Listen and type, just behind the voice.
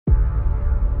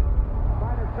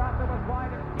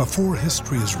Before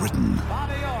history is written,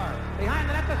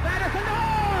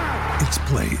 it's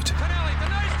played.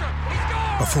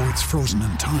 Before it's frozen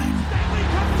in time,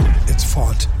 it's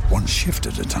fought one shift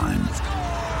at a time.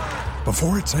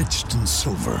 Before it's etched in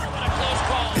silver,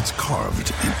 it's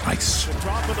carved in ice.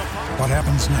 What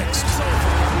happens next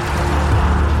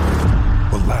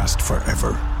will last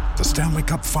forever. The Stanley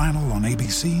Cup Final on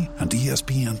ABC and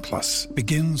ESPN Plus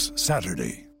begins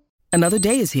Saturday. Another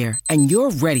day is here, and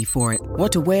you're ready for it.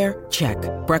 What to wear? Check.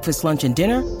 Breakfast, lunch, and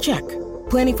dinner? Check.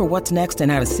 Planning for what's next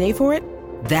and how to save for it?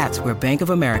 That's where Bank of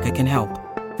America can help.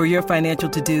 For your financial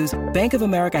to-dos, Bank of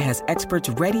America has experts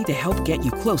ready to help get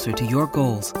you closer to your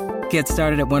goals. Get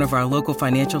started at one of our local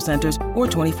financial centers or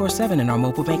 24/7 in our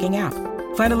mobile banking app.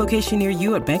 Find a location near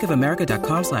you at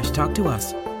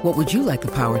bankofamerica.com/talktous. What would you like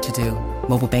the power to do?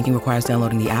 Mobile banking requires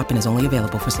downloading the app and is only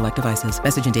available for select devices.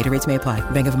 Message and data rates may apply.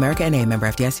 Bank of America N.A., member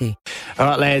FDIC. All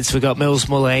right, lads, we've got Mills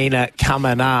Molina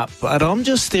coming up. But I'm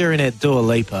just staring at Dua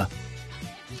Lipa.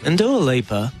 And Dua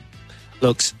Lipa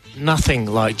looks nothing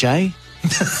like Jay.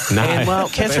 No, and, well,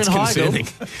 Catherine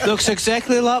Heigl looks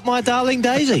exactly like my darling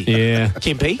Daisy. Yeah.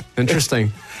 Kempy.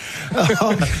 Interesting.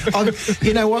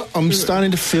 You know what? I'm starting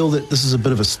to feel that this is a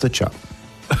bit of a stitch-up.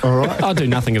 All right? I'll do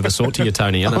nothing of the sort to you,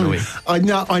 Tony.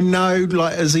 I know,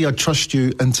 like, Izzy, I trust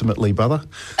you intimately, brother.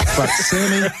 But,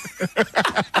 Sammy,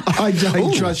 I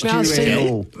don't trust you at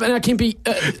all. Now, Kempy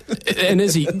and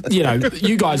Izzy, you know,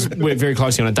 you guys work very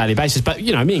closely on a daily basis, but,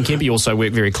 you know, me and Kempy also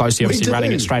work very closely, obviously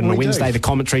running it straight on a Wednesday, the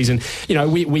commentaries, and, you know,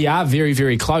 we are very,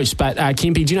 very close. But,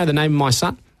 Kempy, do you know the name of my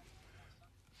son?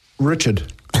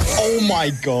 Richard. Oh,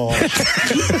 my God.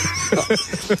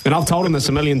 And I've told him this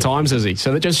a million times, Izzy.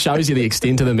 So that just shows you the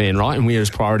extent of the man, right, and where his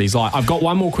priorities lie. I've got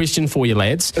one more question for you,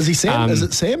 lads. Is he Sam? Is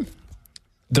it Sam?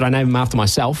 Did I name him after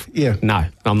myself? Yeah. No,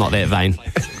 I'm not that vain.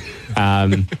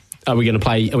 Are we going to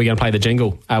play the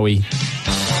jingle? Are we?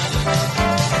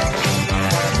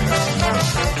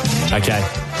 Okay.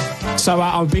 So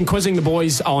I've been quizzing the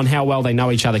boys on how well they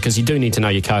know each other, because you do need to know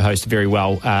your co-host very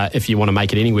well if you want to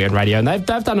make it anywhere in radio, and they've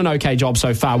done an okay job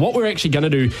so far. What we're actually going to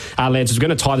do, lads, is we're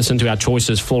going to tie this into our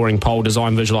choices: flooring poll,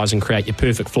 design, visualise and create your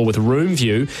perfect floor with room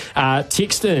view.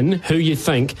 Text in who you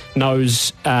think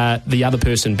knows the other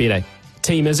person better.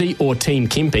 Team Izzy or Team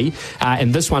Kempy,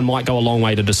 and this one might go a long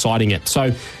way to deciding it.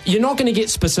 So you're not going to get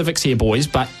specifics here, boys,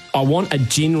 but I want a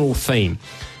general theme.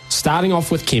 Starting off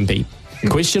with Kempy. The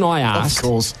question I asked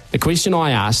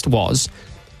was,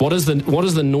 what is the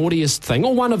naughtiest thing,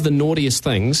 or one of the naughtiest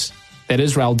things that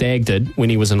Israel Dagg did when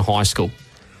he was in high school?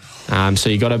 So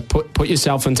you got to put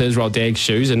yourself into Israel Dagg's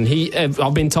shoes, and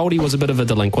I've been told he was a bit of a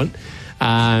delinquent.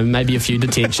 Maybe a few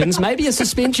detentions, maybe a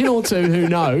suspension or two, who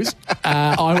knows?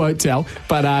 I won't tell.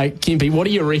 But Kempy, what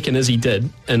do you reckon Izzy did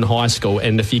in high school?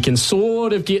 And if you can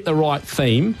sort of get the right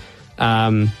theme,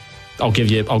 I'll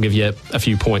give you a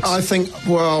few points. I think,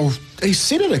 well, he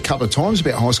said it a couple of times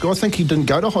about high school. I think he didn't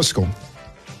go to high school.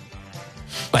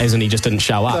 As in he just didn't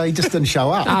show up. No, he just didn't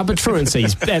show up. But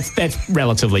truancies, that's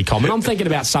relatively common. I'm thinking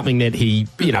about something that he,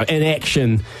 in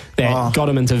action that got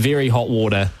him into very hot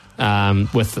water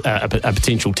with a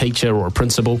potential teacher or a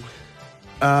principal.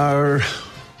 I'll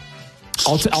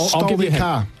give you a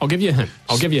hint. I'll give you a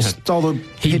hint. Stole the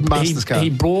headmaster's car.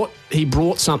 He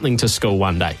brought something to school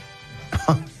one day.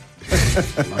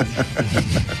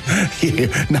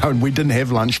 Yeah, no, we didn't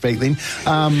have lunch back then.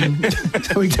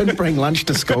 We didn't bring lunch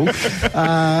to school.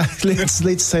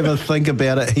 Let's have a think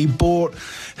about it. He brought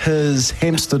his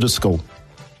hamster to school.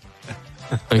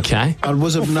 Okay.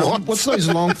 What's those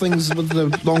long things with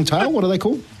the long tail? What are they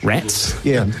called? Rats.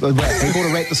 Yeah, he brought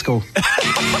a rat to school.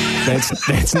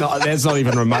 That's not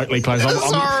even remotely close.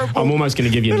 I'm almost going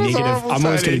to give you negative. I'm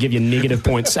almost going to give you negative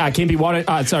points.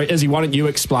 Kempy, Izzy, why don't you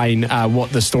explain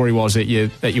what the story was that you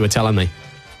were telling me?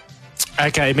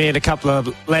 Okay, me and a couple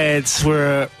of lads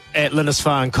were at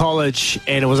Lindisfarne College,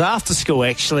 and it was after school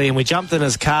actually, and we jumped in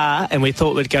his car and we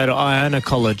thought we'd go to Iona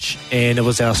College, and it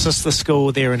was our sister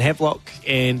school there in Havelock,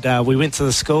 and we went to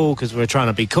the school because we were trying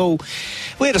to be cool.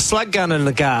 We had a slug gun in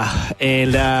the car,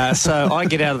 and so I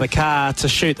get out of the car to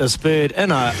shoot this bird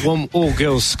in a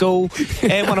all-girls school,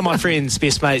 and one of my friend's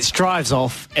best mates drives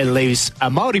off and leaves a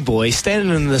Māori boy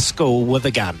standing in the school with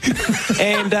a gun.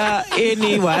 And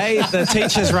anyway, the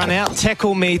teachers run out,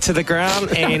 tackle me to the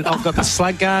ground, and I've got the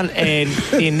slug gun down, and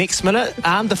then next minute,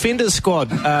 armed defenders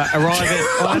squad arrive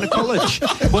at Iona College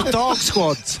with dog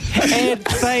squads. And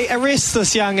they arrest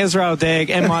this young Israel Dag,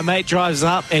 and my mate drives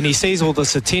up and he sees all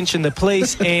this attention, the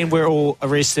police, and we're all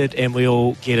arrested and we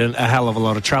all get in a hell of a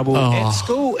lot of trouble. At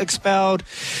school, expelled.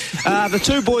 The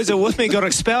two boys that were with me got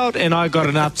expelled, and I got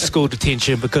an after-school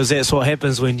detention, because that's what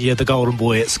happens when you're the golden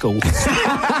boy at school.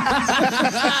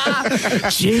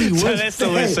 Gee, so that's the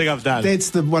worst thing I've done.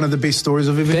 That's one of the best stories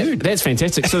I've ever heard. That's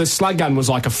fantastic. So the slug gun was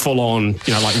like a full-on,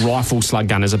 like rifle slug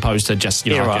gun, as opposed to just,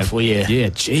 air rifle, yeah. Yeah,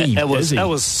 gee, it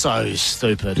was so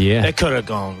stupid. Yeah. It could have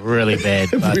gone really bad.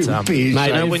 But,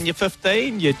 mate, when you're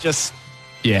 15, you just...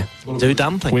 Yeah. Do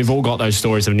dumb things. We've all got those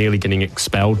stories of nearly getting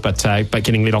expelled, but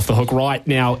getting let off the hook. Right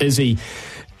now, Izzy,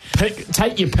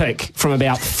 take your pick from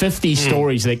about 50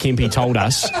 stories that Kempy told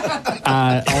us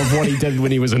of what he did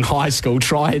when he was in high school.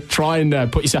 Try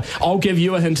and put yourself... I'll give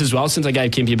you a hint as well, since I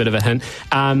gave Kempy a bit of a hint.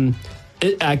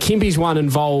 Kempy's one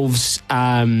involves...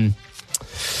 I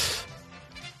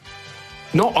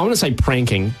want to say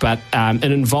pranking, but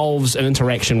it involves an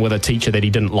interaction with a teacher that he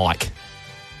didn't like.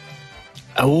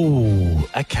 Oh,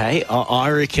 okay. I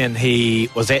reckon he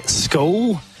was at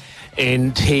school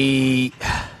and he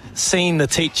seen the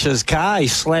teacher's car. He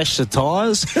slashed the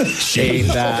tyres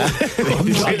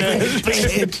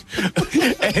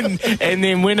and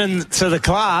then went into the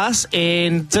class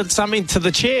and did something to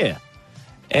the chair.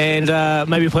 And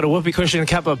maybe put a whoopee cushion and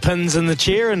a couple of pins in the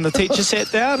chair, and the teacher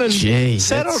sat down and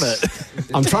sat on it.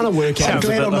 I'm trying to work out.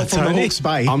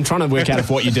 I'm trying to work out if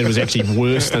what you did was actually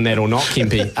worse than that or not,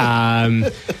 Kempy.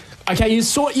 Okay,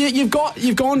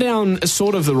 you've gone down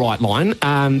sort of the right line.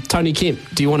 Tony Kemp,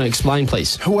 do you want to explain,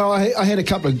 please? Well, I had a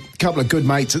couple of good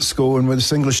mates at school, and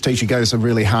this English teacher gave us a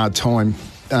really hard time.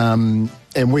 And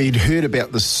we'd heard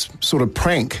about this sort of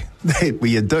prank that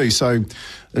we do. So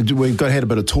we've had a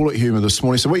bit of toilet humour this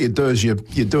morning. So what you do is you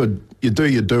do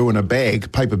your do in a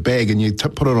bag, paper bag, and you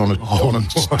put it on a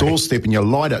doorstep, and you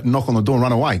light it, and knock on the door, and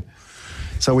run away.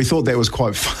 So we thought that was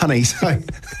quite funny. So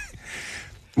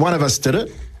one of us did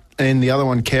it, and the other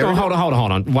one carried. Oh,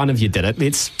 hold on. One of you did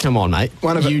it. Come on, mate.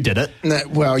 You did it.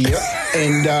 Well, yeah,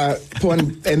 and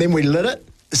then we lit it.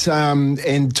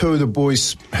 And two of the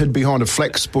boys hid behind a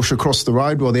flax bush across the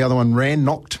road while the other one ran,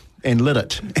 knocked, and lit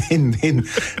it. And then,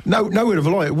 no word of a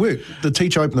lie, it worked. The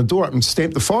teacher opened the door up and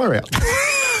stamped the fire out.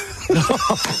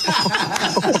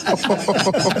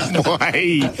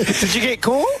 Did you get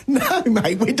caught? No,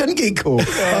 mate, we didn't get caught.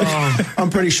 I'm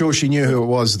pretty sure she knew who it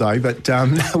was, though, but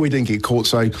no, we didn't get caught.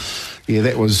 So, yeah,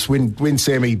 that was when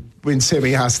Sammy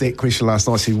asked that question last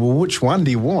night. I said, well, which one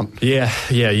do you want? Yeah,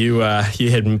 you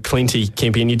had plenty,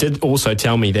 Kempy, and you did also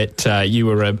tell me that you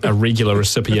were a regular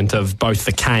recipient of both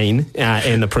the cane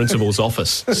and the principal's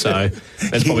office. So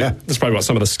that's probably what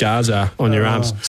some of the scars are on your arms.